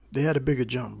They had a bigger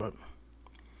jump, but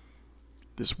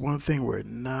there's one thing we're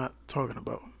not talking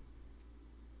about: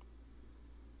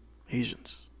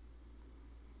 Asians.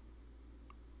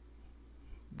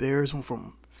 Theirs went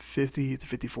from 50 to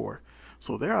 54,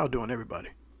 so they're outdoing everybody.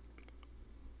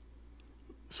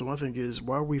 So my thing is,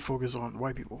 why we focus on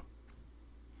white people?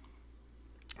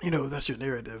 That's your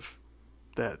narrative.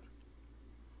 That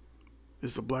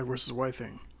is the black versus white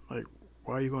thing. Like,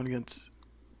 why are you going against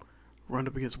run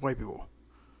up against white people?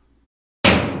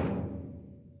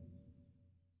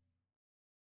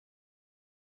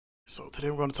 So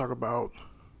today we're going to talk about,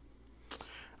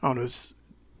 I don't know, this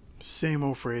same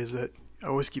old phrase that I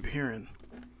always keep hearing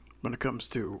when it comes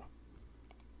to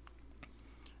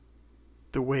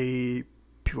the way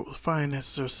people's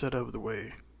finances are set up, the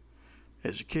way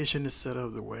education is set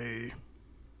up, the way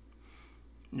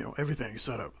everything is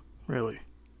set up, really.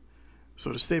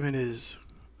 So the statement is,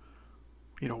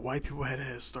 white people had a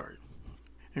head start,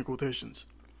 in quotations,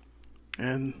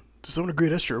 and to some degree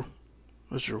that's true.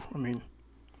 That's true. I mean,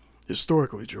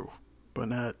 historically true, but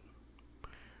not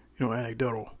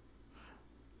anecdotal.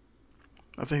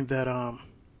 I think that a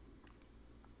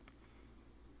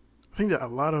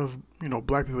lot of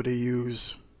black people, they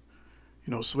use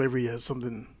slavery as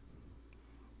something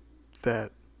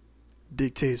that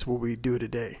dictates what we do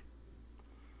today,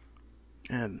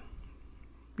 and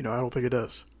I don't think it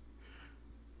does.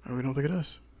 I really don't think it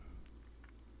does.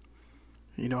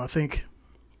 I think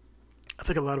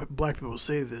a lot of black people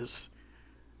say this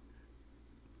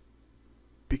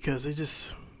because they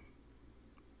just,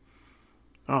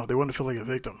 oh, they want to feel like a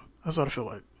victim. That's what I feel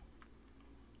like.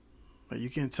 Like, you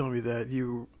can't tell me that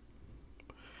you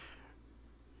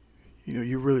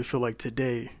really feel like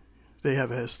today they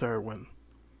have a head start when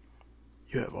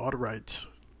you have all the rights,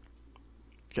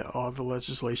 got all the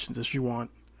legislations that you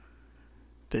want.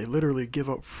 They literally give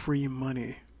up free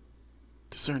money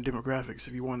to certain demographics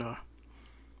if you want to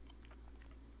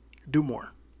do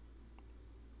more.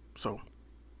 So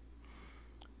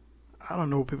I don't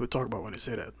know what people talk about when they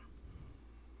say that,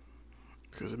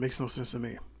 because it makes no sense to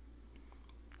me.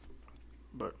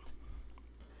 But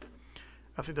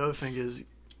I think the other thing is,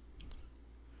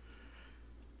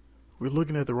 we're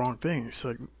looking at the wrong things.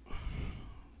 Like,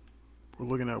 we're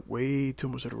looking at way too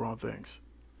much of the wrong things.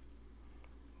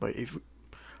 Like, if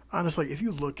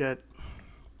you look at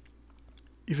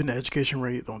even the education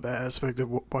rate on that aspect of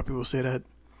why people say that,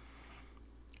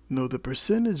 the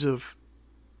percentage of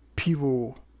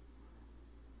people,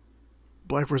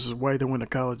 black versus white, that went to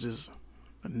college is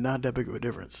not that big of a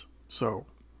difference. So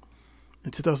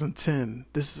in 2010,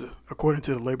 this is according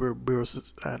to the not Labor Bureau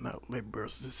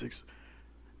Statistics,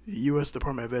 the U.S.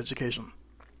 Department of Education.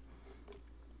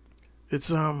 It's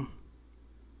for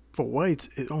whites,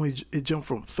 it jumped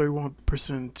from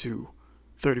 31% to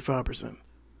 35%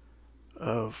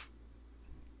 of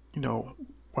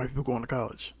white people going to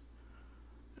college,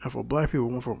 and for black people,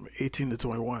 it went from 18 to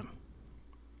 21.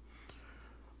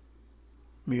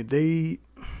 I mean, they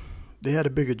had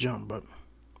a bigger jump, but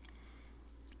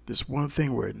there's one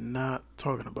thing we're not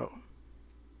talking about: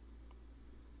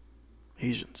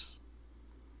 Asians.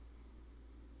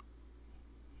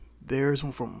 Theirs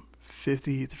went from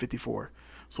 50 to 54,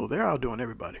 so they're outdoing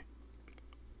everybody.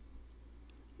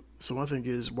 So my thing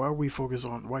is, why we focus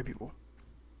on white people?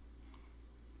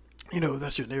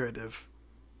 That's your narrative.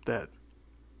 That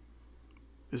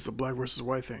is the black versus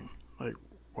white thing. Like,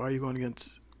 why are you going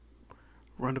against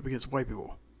run up against white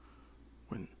people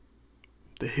when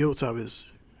the hilltop is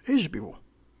Asian people?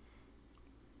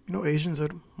 Asians are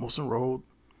most enrolled.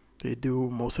 They do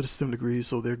most of the STEM degrees,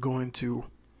 so they're going to,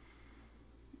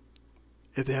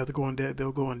 if they have to go in debt,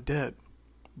 they'll go in debt,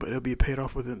 but it'll be paid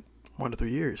off within 1 to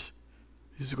 3 years.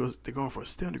 They're going for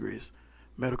STEM degrees,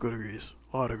 medical degrees,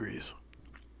 law degrees,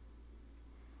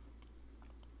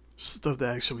 stuff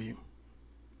that actually,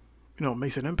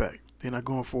 makes an impact. They're not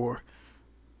going for,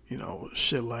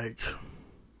 shit like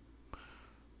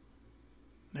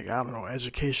I don't know,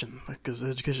 education, because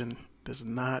education does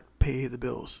not pay the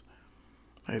bills.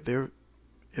 Like,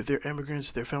 if they're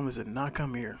immigrants, their families did not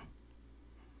come here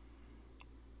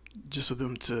just for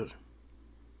them to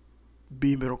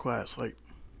be middle class. Like,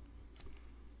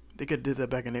 they could have did that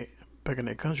back in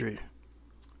their country,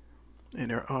 in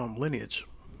their lineage,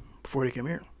 before they came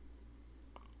here.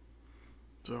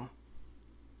 So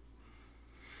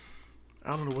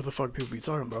I don't know what the fuck people be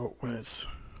talking about when it's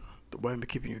the white man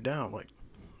keeping you down. Like,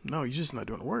 no, you're just not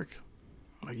doing the work.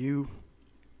 Like, you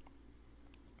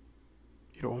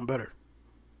don't want better.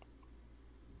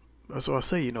 That's why I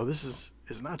say, this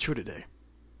is not true today.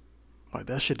 Like,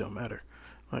 that shit don't matter.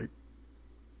 Like,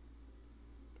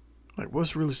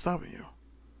 what's really stopping you?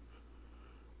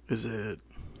 Is it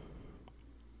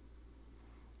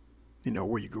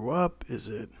where you grew up? Is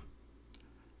it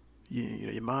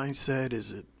your mindset?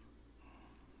 Is it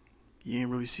you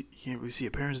didn't really see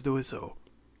your parents do it, so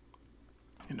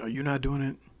you're not doing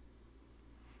it?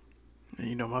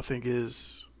 And my thing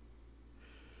is,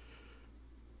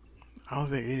 I don't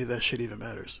think any of that shit even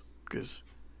matters because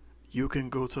you can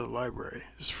go to the library.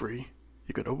 It's free.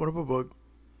 You can open up a book,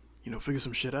 figure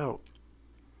some shit out.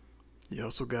 You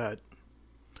also got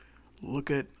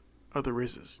look at other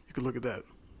races. You can look at that.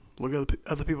 Look at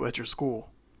other people at your school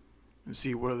and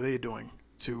see what are they doing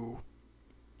to,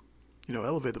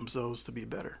 elevate themselves to be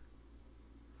better.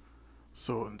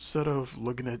 So instead of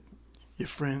looking at your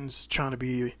friends trying to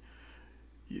be,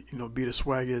 be the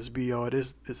swaggiest, be all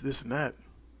this and that,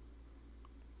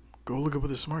 go look at what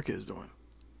the smart kid is doing.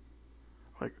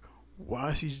 Like,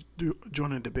 why is he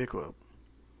joining a debate club?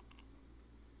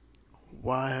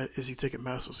 Why is he taking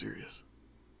math so serious?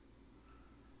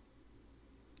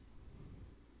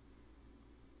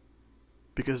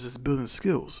 Because it's building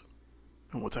skills.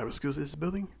 And what type of skills it's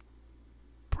building?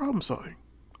 Problem solving.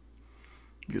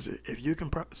 Because if you can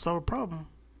solve a problem,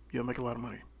 you'll make a lot of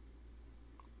money.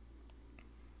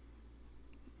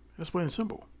 That's plain and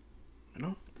simple,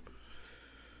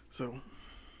 So,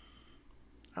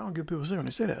 I don't get people sick when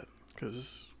they say that.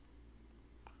 Because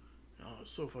it's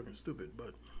so fucking stupid,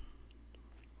 but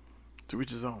to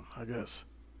each his own, I guess.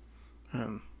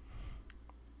 And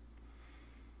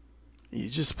you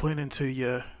just playing into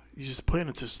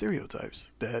stereotypes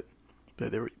that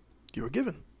you were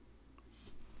given.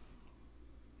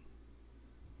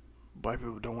 Black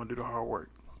people don't want to do the hard work,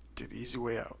 take the easy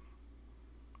way out.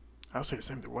 I'll say the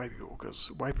same to white people because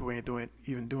white people ain't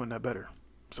even doing that better.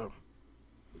 So,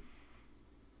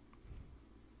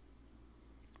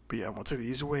 but yeah, I want to take the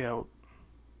easy way out.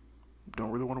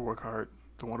 Don't really want to work hard.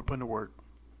 Don't want to put in the work.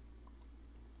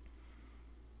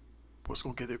 What's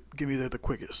gonna get me there the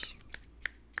quickest?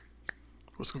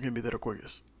 What's gonna get me there the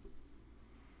quickest?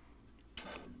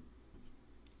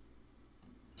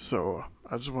 So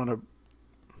I just want to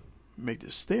make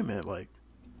this statement,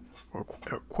 or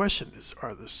question this: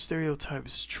 are the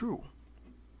stereotypes true?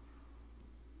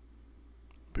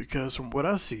 Because from what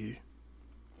I see,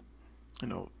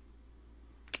 they're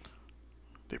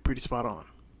pretty spot on.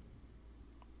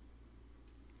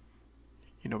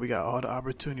 We got all the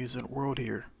opportunities in the world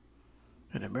here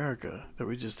in America that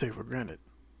we just take for granted.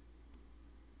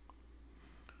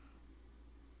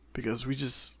 Because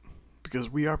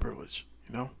we are privileged,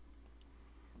 And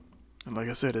like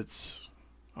I said, it's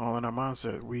all in our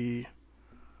mindset.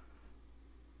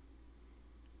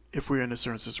 If we're in a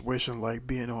certain situation like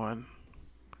being on,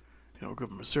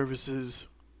 government services,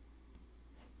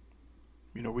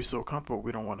 we're so comfortable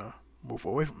we don't want to move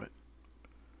away from it.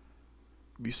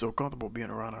 Be so comfortable being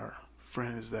around our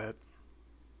friends that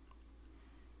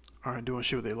aren't doing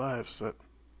shit with their lives that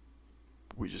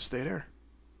we just stay there.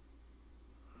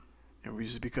 And we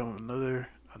just become another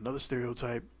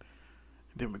stereotype.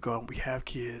 And then we go out and we have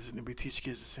kids and then we teach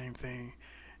kids the same thing.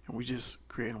 And we just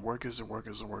creating workers and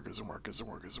workers and workers and workers and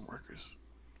workers and workers.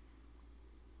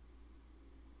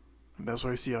 And that's why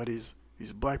you see all these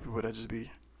black people that just be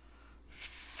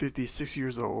 50, 60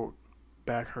 years old,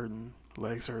 back hurting,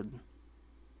 legs hurting.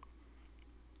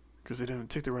 Because they didn't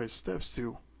take the right steps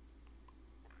to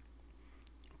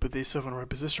put themselves in the right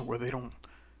position where they don't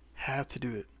have to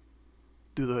do it.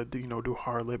 Do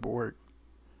hard labor work.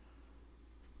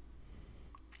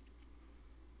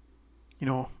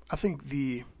 I think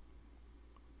this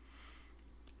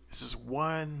is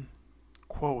one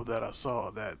quote that I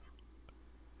saw that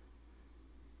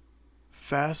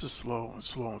fast is slow and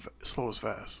slow is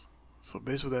fast. So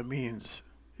basically what that means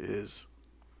is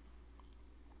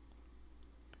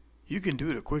you can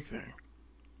do the quick thing,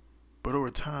 but over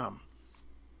time,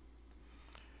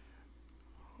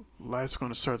 life's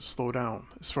going to start to slow down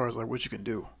as far as what you can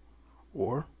do.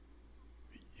 Or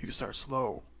you can start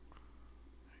slow,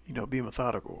 be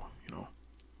methodical,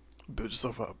 build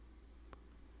yourself up.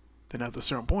 Then at a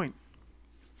certain point,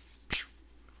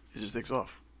 it just takes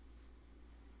off.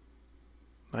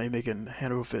 Now you're making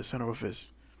hand over fist.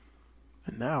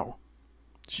 And now,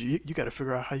 you got to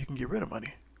figure out how you can get rid of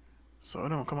money so it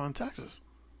don't come on taxes.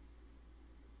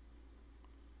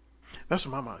 That's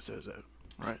what my mind says that,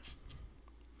 right?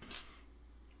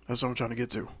 That's what I'm trying to get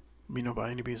to.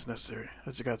 By any means necessary.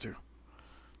 I just got to.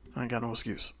 I ain't got no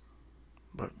excuse.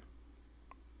 But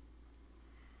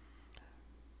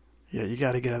yeah, you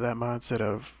got to get out of that mindset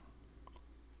of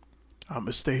I'm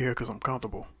gonna stay here because I'm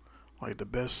comfortable. The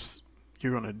best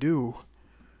you're gonna do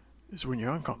is when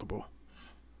you're uncomfortable.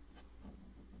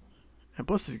 And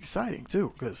plus, it's exciting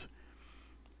too because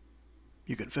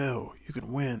you can fail, you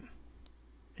can win,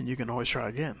 and you can always try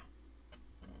again.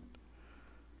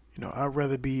 You know, I'd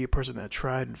rather be a person that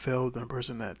tried and failed than a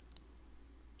person that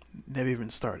never even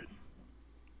started.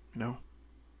 You know?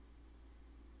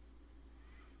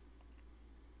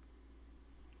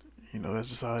 You know, that's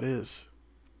just how it is.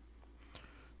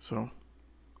 So,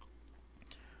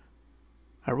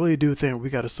 I really do think we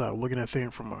gotta stop looking at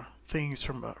things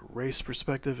from a race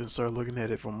perspective and start looking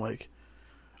at it from like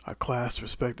a class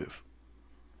perspective.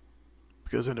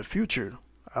 Because in the future,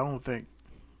 I don't think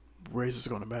race is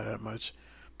going to matter that much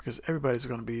because everybody's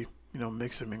going to be, you know,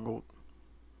 mixed and mingled.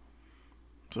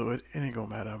 So it ain't going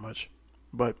to matter that much.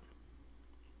 But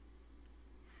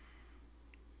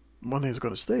one thing that's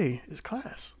going to stay is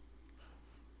class.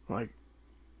 Like,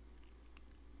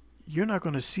 you're not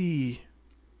going to see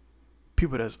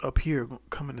people that's up here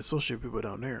come and associate with people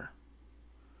down there.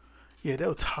 Yeah,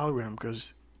 they'll tolerate them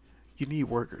because you need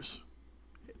workers.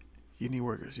 You need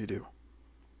workers, you do.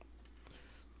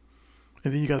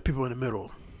 And then you got the people in the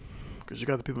middle. Because you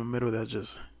got the people in the middle that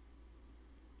just,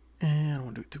 I don't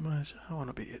want to do too much. I want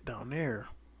to be down there.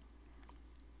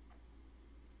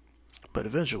 But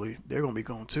eventually, they're going to be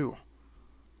gone too.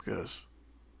 Because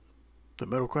the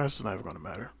middle class is never going to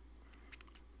matter.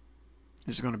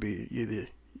 It's going to be either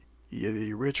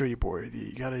you're rich or you're poor. Either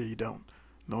you got it or you don't.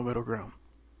 No middle ground.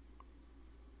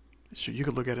 So you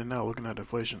could look at it now, looking at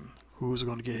inflation. Who's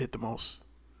going to get hit the most?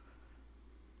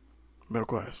 Middle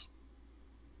class.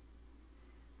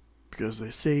 Because they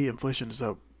say inflation is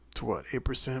up to what,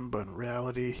 8%, but in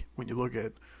reality, when you look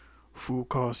at food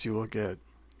costs, you look at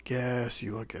gas,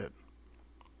 you look at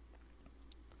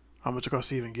how much it costs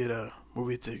to even get a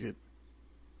movie ticket,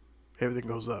 everything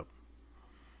goes up.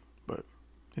 But,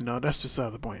 you know, that's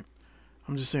beside the point.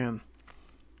 I'm just saying,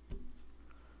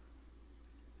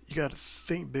 you gotta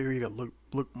think bigger, you gotta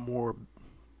look more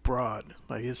broad.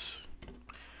 Like it's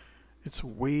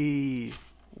way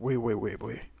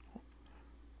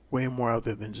more out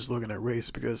there than just looking at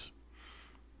race because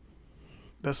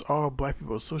that's all black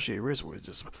people associate race with,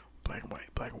 just black and white,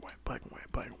 black and white, black and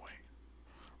white, black and white.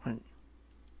 Right?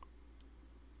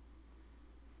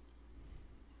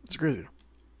 It's crazy.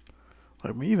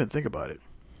 Like when you even think about it,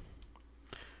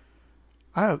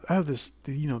 I have this,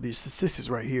 you know, these statistics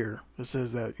right here that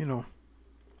says that you know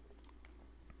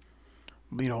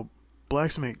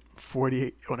blacks make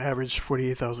 48 on average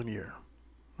 48,000 a year,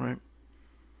 right?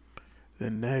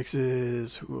 Then next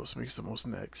is who else makes the most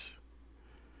next?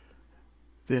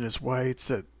 Then it's whites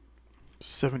at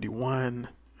 71,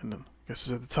 and then I guess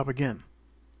it's at the top again.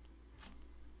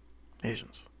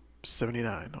 Asians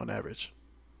 79 on average.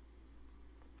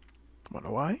 Wanna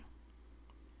know why?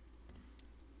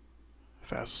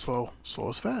 Fast is slow, slow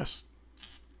is fast.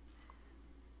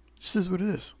 This is what it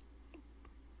is.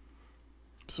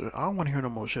 So I don't want to hear no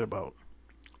more shit about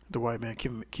the white man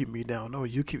keeping me down. No,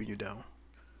 you keeping you down.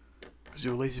 Because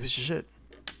you're a lazy piece of shit.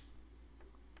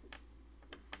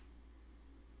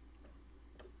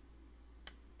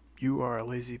 You are a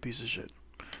lazy piece of shit.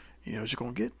 You know what you're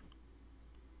going to get?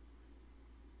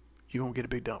 You're going to get a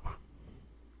big dump.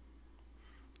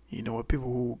 You know what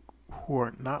people who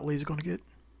are not lazy going to get?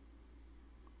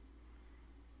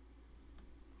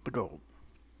 The gold.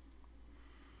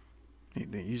 You're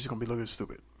just going to be looking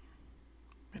stupid.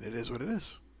 And it is what it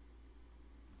is.